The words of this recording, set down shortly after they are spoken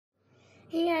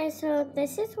Hey guys, so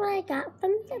this is what I got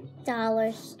from the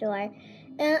dollar store,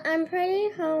 and I'm pretty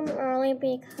home early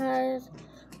because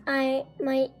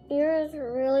my ears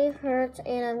really hurt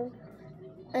and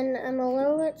I'm a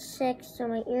little bit sick, so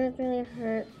my ears really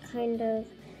hurt kind of.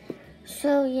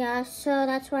 So yeah, so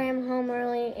that's why I'm home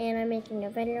early and I'm making a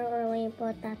video early,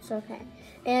 but that's okay.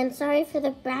 And sorry for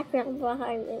the background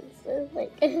behind it. So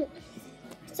like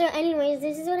so anyways,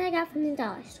 this is what I got from the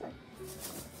dollar store.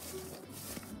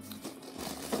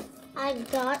 I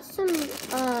got some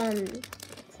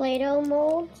Play-Doh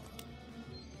molds.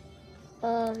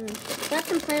 Got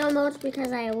some Play-Doh molds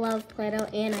because I love Play-Doh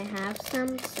and I have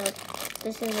some, so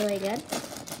this is really good.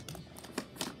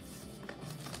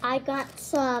 I got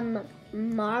some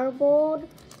marbled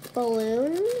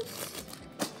balloons,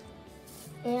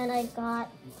 and I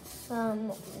got some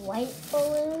white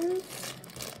balloons,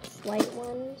 white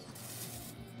ones.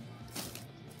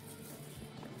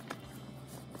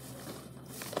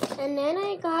 And then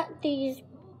I got these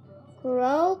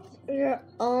grow your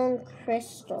own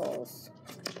crystals.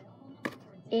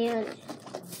 And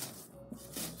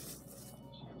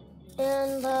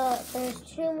there's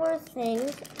two more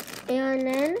things. And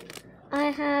then I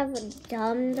have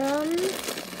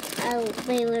dum-dums.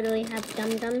 They literally have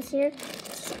dum-dums here.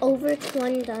 It's over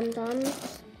 20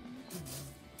 dum-dums.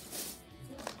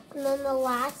 And then the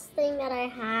last thing that I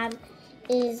have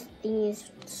is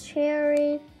these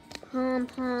cherry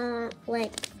pom-pom,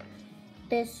 like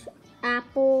this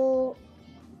apple,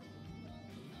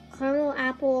 caramel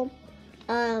apple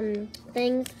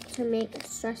things to make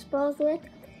stress balls with.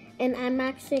 And I'm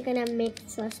actually gonna make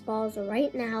stress balls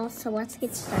right now, so let's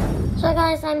get started. So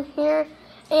guys, I'm here,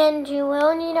 and you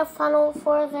will need a funnel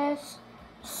for this.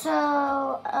 So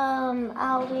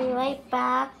I'll be right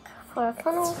back for a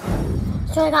funnel.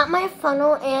 So I got my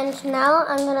funnel, and now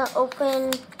I'm gonna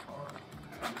open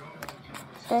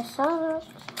this up.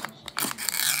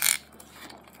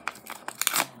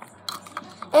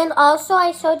 And also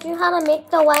I showed you how to make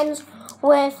the lens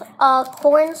with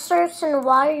cornstarch and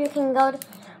water. You can go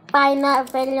find that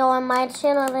video on my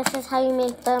channel. This is how you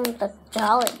make them the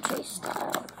Dollar Tree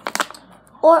style.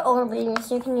 Or Orbeez.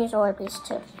 You can use Orbeez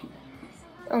too.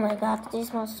 Oh my god, these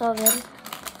smell so good.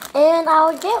 And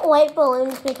I'll get white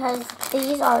balloons because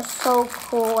these are so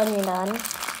cool when you're done.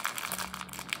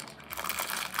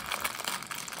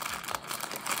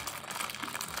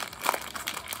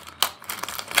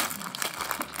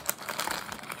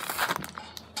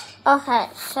 Okay,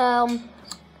 so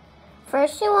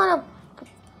first you want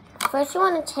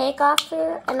to take off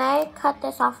your, and I cut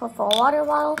this off with a water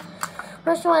bottle.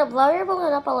 First you want to blow your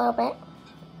balloon up a little bit.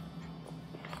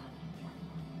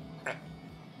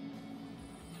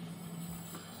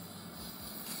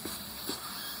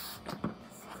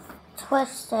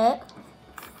 Twist it.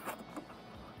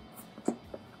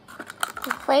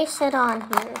 And place it on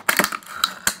here.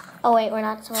 Oh wait, we're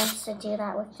not supposed to do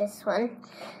that with this one.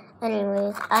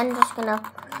 Anyways, I'm just gonna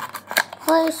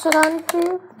place it on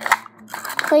here.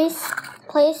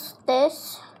 Place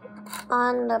this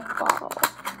on the bottle.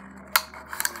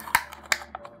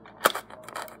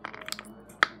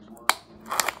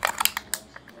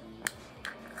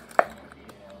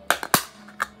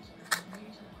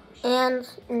 And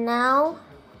now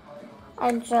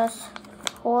I just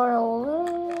pour a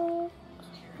little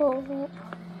bit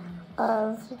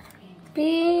of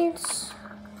beads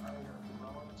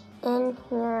in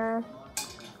here.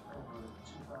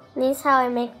 This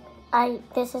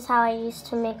is how I used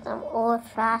to make them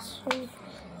old-fashioned,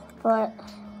 but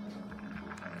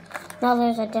now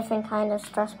there's a different kind of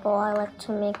stress ball I like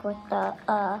to make with the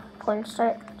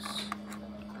cornstarch.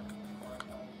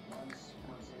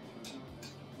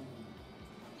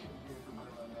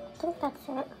 I think that's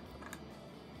it.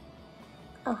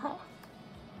 Okay.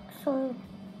 So,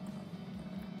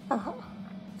 okay.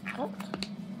 Good.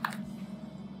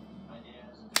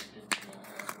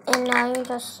 And now you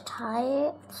just tie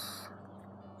it.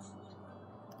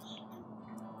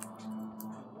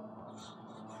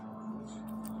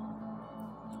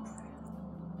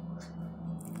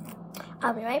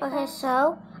 I'll be right back. Okay,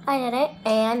 so I did it,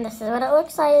 and this is what it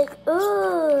looks like.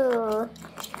 Ooh,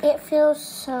 it feels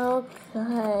so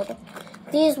good.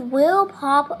 These will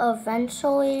pop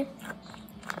eventually,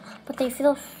 but they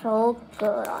feel so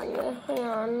good on your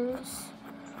hands.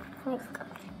 Like,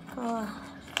 oh.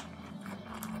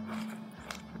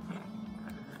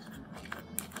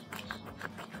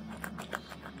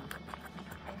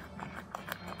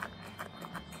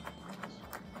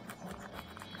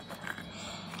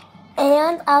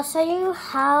 And I'll show you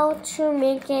how to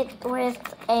make it with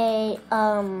a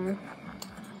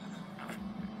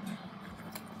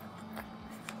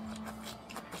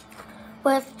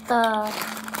with the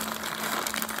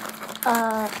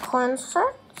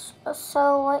cornstarch.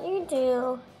 So what you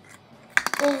do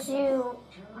is you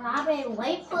grab a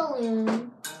white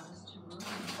balloon,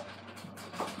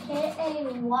 get a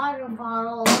water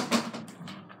bottle.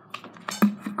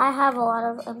 I have a lot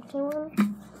of empty ones.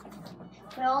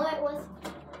 Fill it with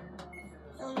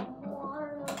some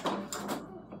water.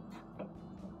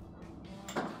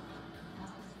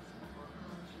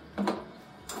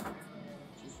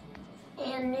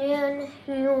 And then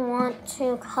you want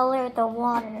to color the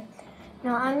water.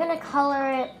 Now I'm going to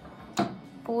color it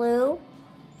blue.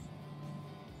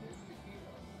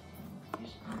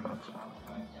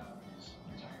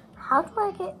 How do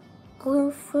I get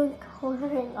blue food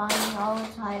coloring on me all the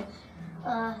time?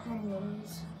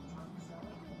 Anyways.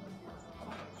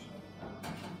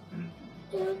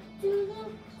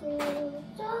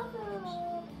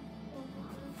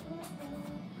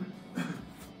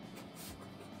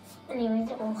 Anyways,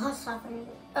 it will stop anything.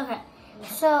 Okay,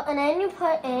 so, and then you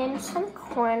put in some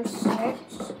cornstarch.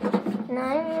 And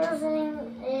I'm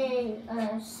using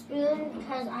a spoon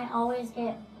because I always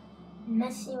get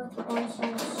messy with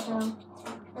cornstarch, so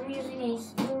I'm using a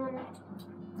spoon.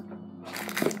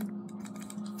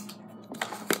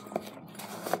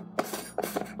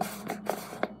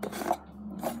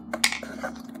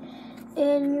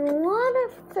 And you want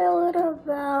to fill it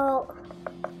about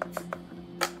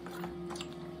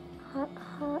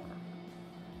hot,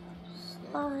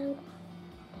 slide.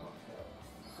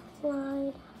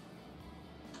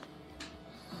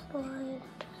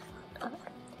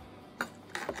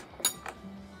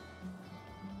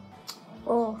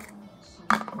 Oh.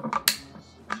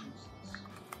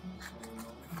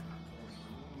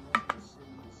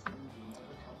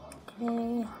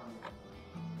 Okay.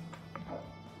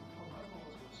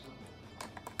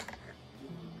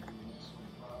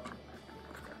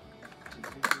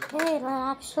 Okay,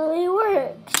 that actually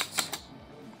works.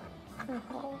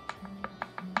 Okay.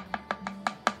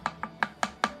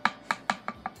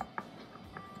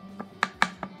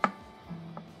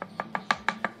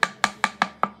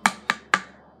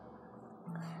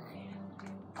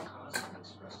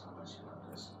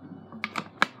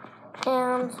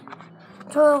 And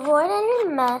to avoid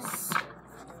any mess,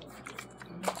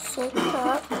 shake it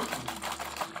up.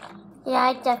 Yeah,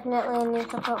 I definitely need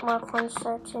to put more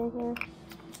cornstarch in here.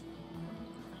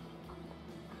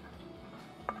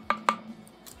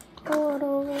 A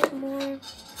little bit more.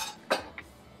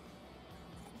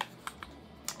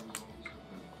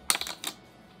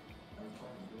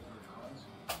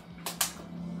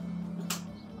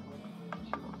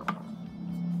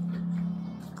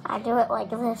 I do it like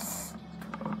this,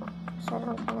 so I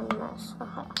don't get a mess.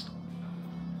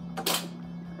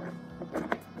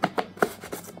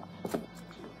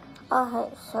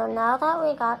 Okay, so now that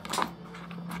we got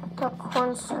the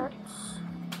cornstarch,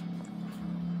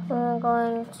 we're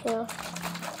going to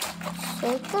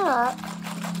shake it up,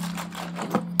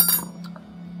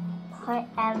 put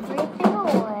everything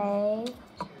away.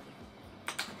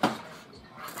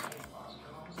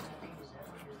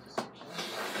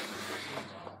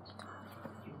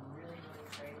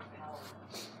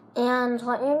 And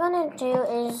what you're going to do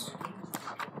is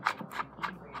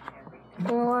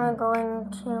we're going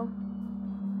to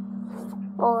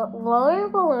blow your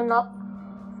balloon up.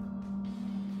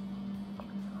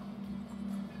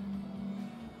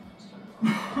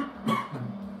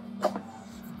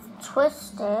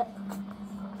 Twist it.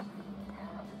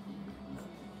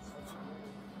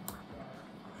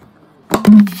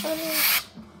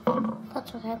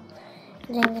 That's okay.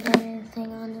 Didn't get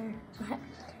anything on there. Okay.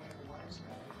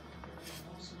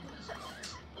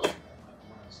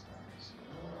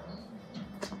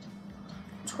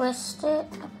 Twist it.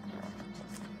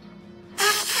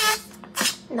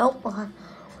 Nope.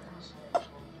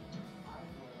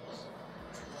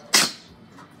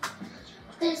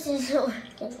 This isn't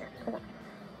working.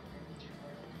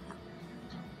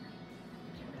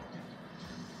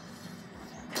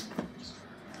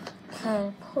 Okay,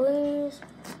 please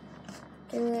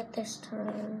do it this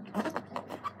time.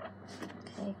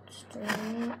 Okay, just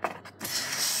doing it.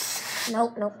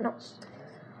 Nope.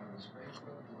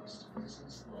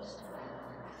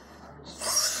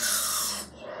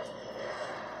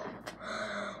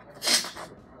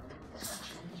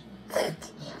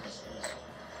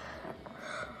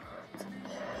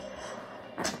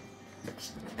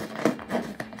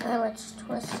 Okay, let's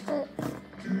twist it.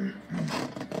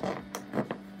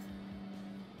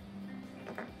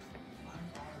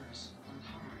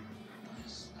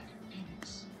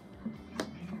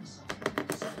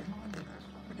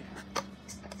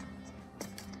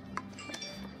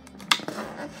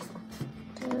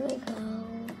 There we go.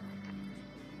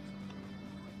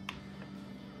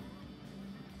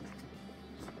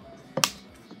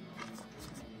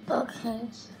 Okay,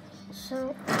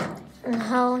 so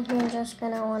now you're just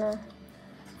gonna wanna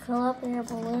fill up your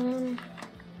balloon.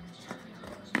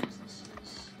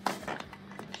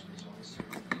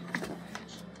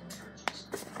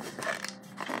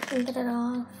 And get it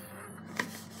off.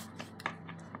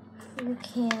 You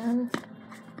can.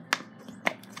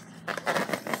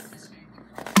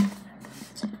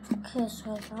 Okay,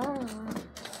 so I got it off.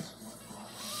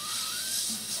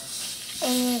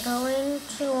 And you're going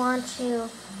to want to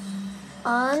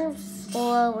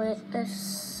unroll it the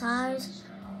size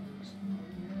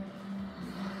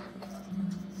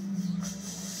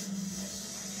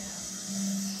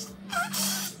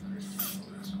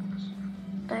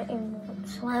that you want.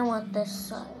 So I want this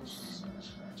size.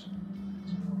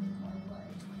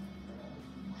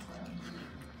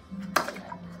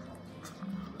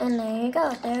 And there you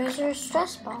go. There's your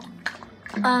stress ball.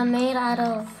 Made out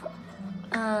of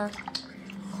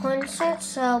cornstarch.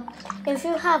 So if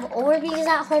you have Orbeez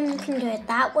at home, you can do it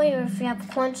that way, or if you have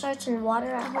cornstarch and water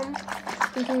at home,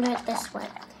 you can do it this way.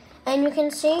 And you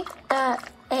can see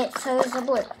that it shows the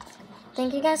blue.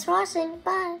 Thank you guys for watching.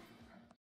 Bye.